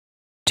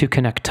To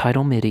connect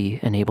Tidal MIDI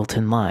and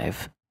Ableton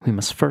Live, we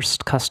must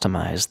first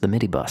customize the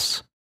MIDI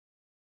bus.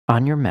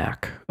 On your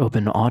Mac,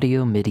 open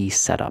Audio MIDI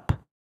Setup.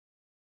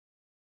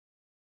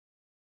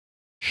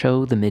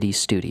 Show the MIDI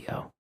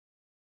Studio.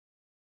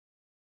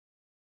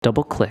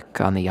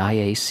 Double-click on the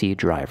IAC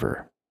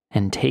driver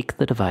and take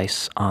the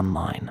device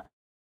online.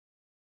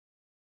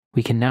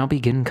 We can now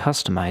begin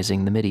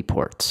customizing the MIDI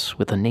ports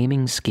with a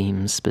naming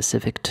scheme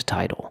specific to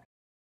Tidal.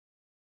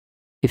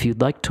 If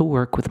you'd like to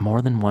work with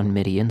more than one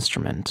MIDI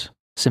instrument,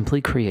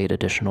 simply create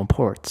additional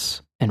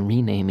ports and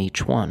rename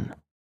each one.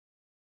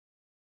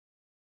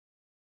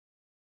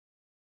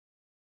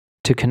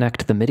 To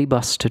connect the MIDI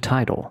bus to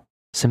Tidal,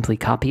 simply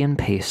copy and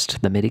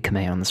paste the MIDI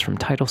commands from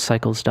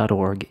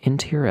TidalCycles.org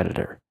into your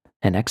editor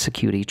and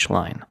execute each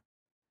line.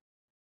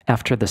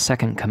 After the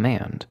second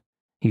command,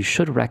 you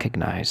should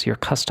recognize your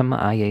custom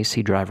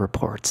IAC driver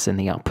ports in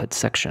the output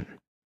section.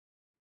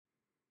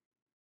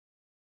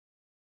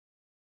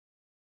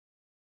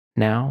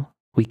 Now,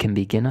 we can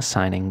begin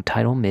assigning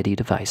Tidal MIDI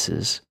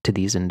devices to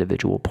these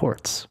individual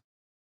ports.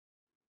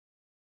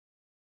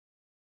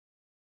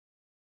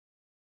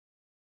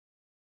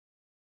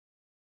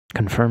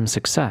 Confirm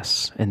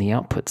success in the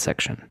output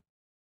section.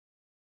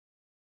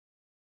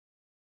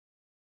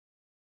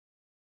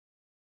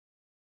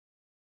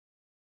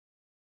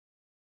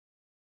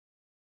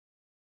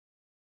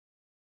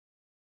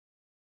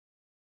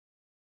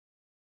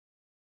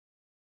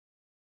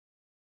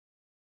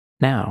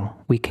 Now,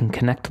 we can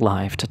connect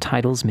live to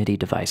Tidal's MIDI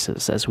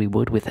devices as we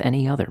would with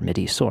any other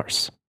MIDI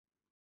source.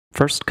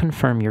 First,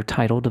 confirm your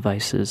Tidal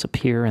devices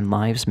appear in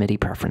Live's MIDI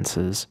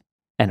preferences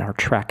and are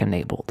track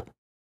enabled.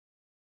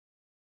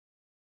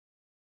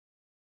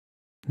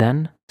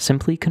 Then,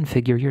 simply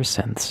configure your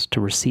synths to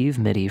receive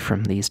MIDI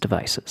from these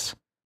devices.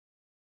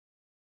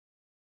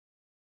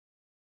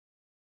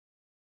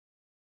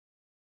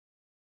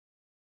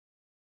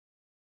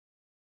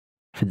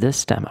 For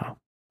this demo,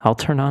 I'll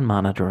turn on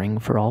monitoring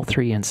for all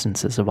 3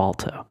 instances of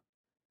Alto.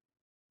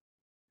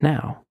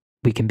 Now,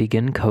 we can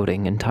begin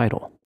coding in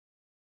Tidal.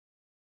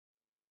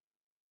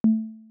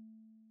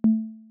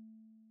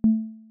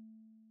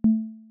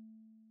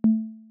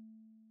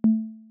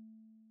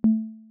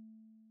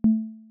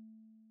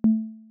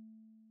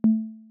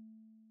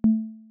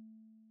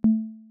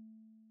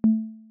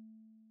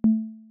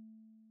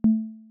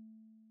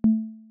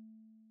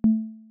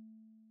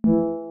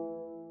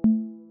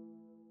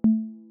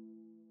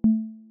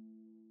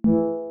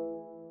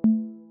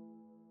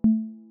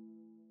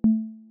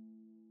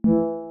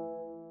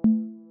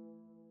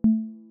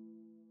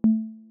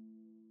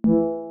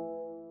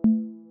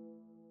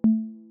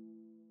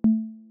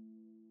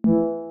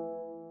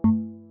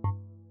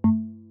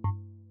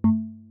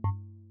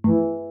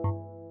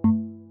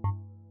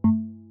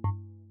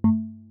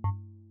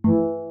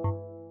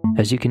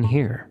 As you can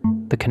hear,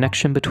 the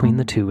connection between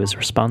the two is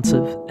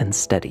responsive and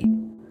steady.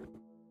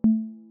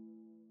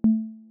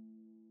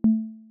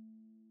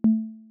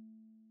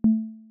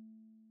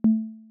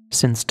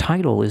 Since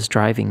Tidal is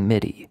driving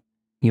MIDI,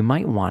 you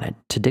might want it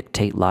to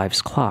dictate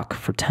Live's clock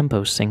for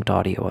tempo-synced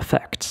audio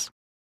effects.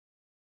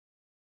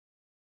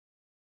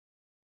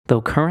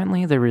 Though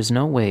currently there is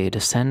no way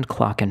to send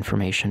clock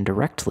information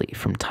directly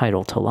from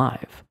Tidal to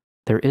Live,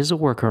 there is a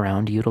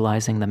workaround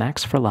utilizing the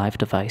Max for Live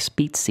device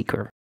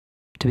BeatSeeker.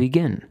 To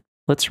begin,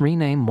 let's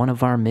rename one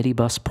of our MIDI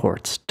bus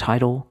ports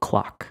Tidal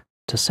Clock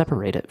to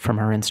separate it from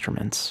our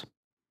instruments.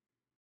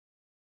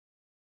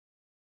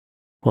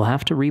 We'll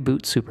have to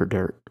reboot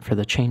SuperDirt for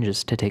the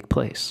changes to take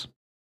place.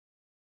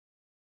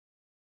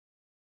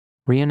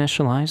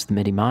 Reinitialize the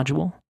MIDI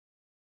module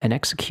and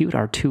execute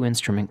our 2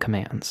 instrument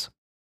commands.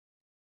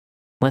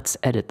 Let's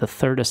edit the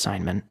third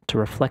assignment to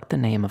reflect the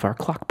name of our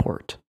clock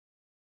port.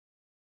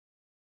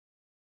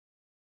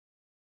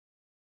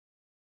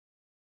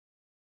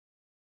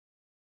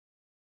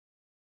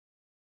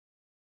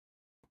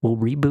 We'll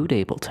reboot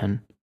Ableton,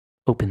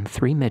 open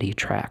 3 MIDI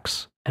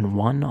tracks and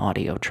 1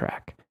 audio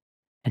track,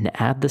 and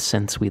add the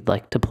synths we'd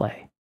like to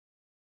play.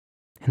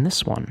 In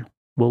this one,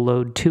 we'll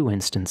load 2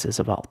 instances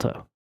of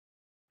Alto.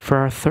 For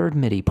our third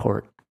MIDI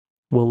port,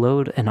 we'll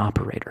load an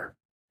operator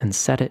and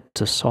set it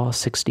to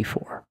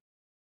SAW64.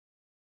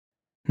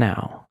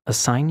 Now,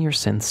 assign your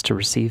synths to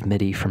receive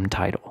MIDI from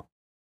Tidal.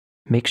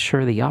 Make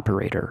sure the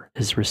operator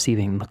is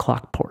receiving the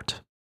clock port.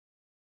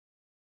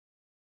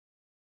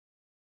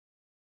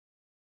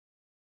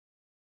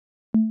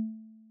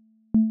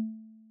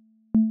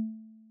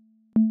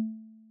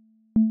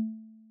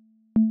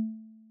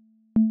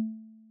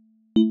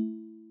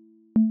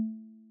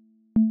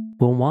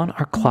 We'll want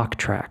our clock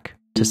track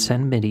to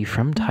send MIDI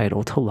from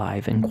Tidal to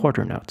Live in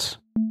quarter notes,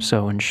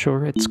 so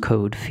ensure its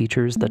code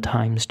features the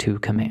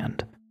 ×2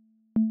 command.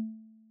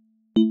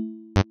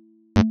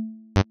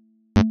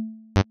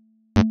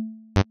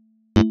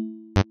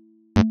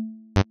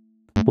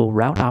 We'll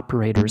route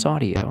operator's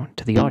audio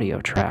to the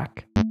audio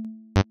track,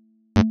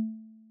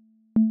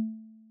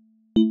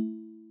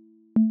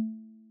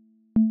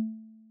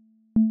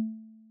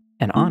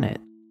 and on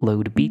it,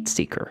 load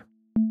BeatSeeker.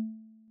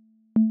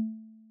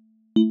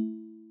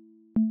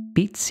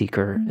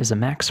 BeatSeeker is a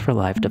Max for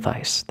Live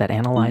device that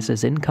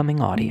analyzes incoming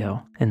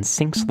audio and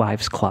syncs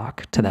Live's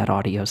clock to that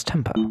audio's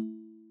tempo.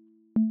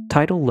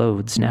 Tidal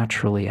loads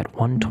naturally at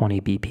 120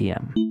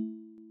 BPM.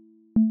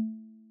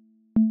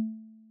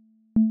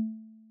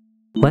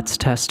 Let's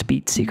test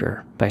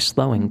BeatSeeker by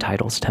slowing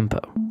Tidal's tempo.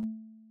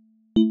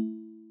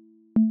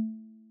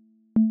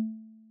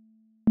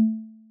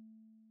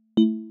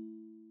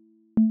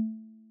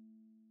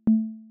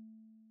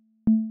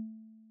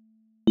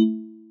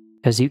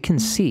 As you can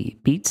see,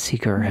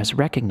 BeatSeeker has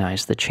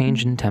recognized the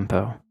change in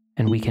tempo,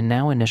 and we can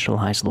now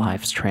initialize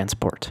Live's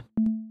transport.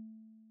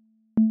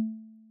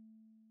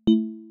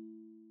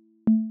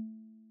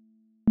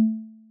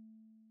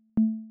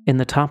 In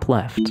the top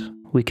left,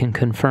 we can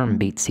confirm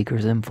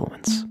BeatSeeker's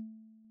influence.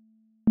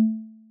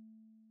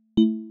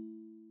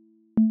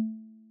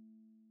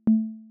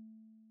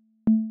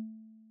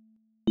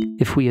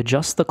 If we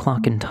adjust the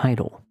clock in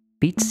Tidal,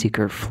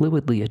 BeatSeeker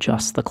fluidly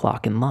adjusts the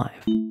clock in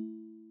Live.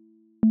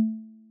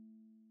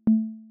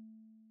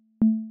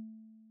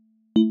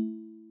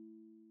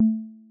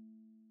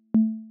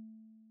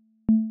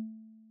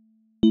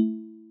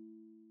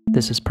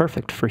 This is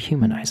perfect for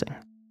humanizing.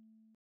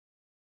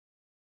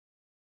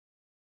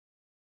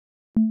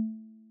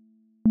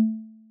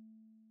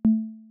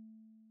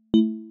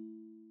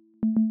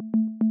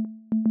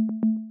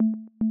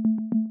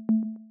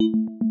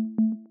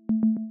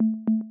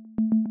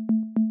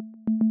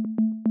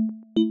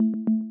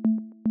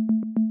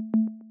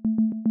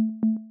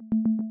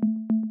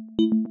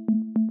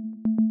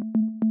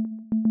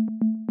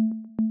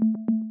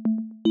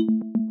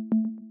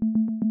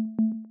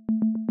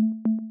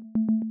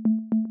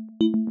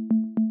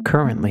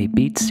 Currently,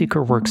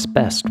 BeatSeeker works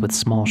best with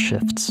small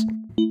shifts.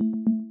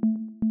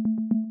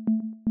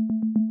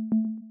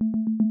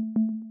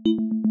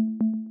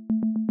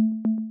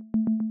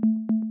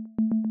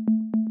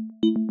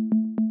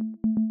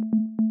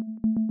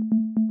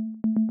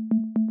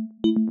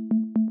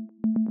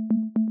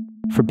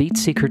 For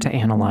BeatSeeker to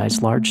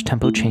analyze large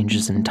tempo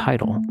changes in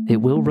Tidal,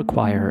 it will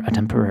require a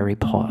temporary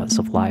pause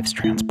of Live's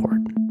transport.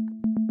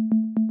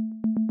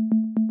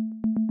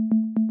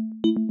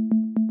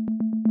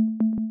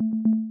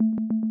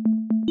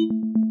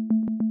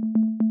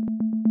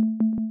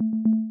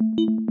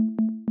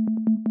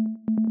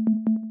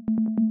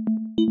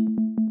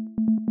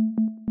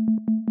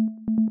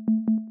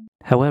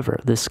 However,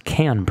 this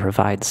can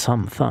provide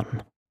some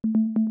fun.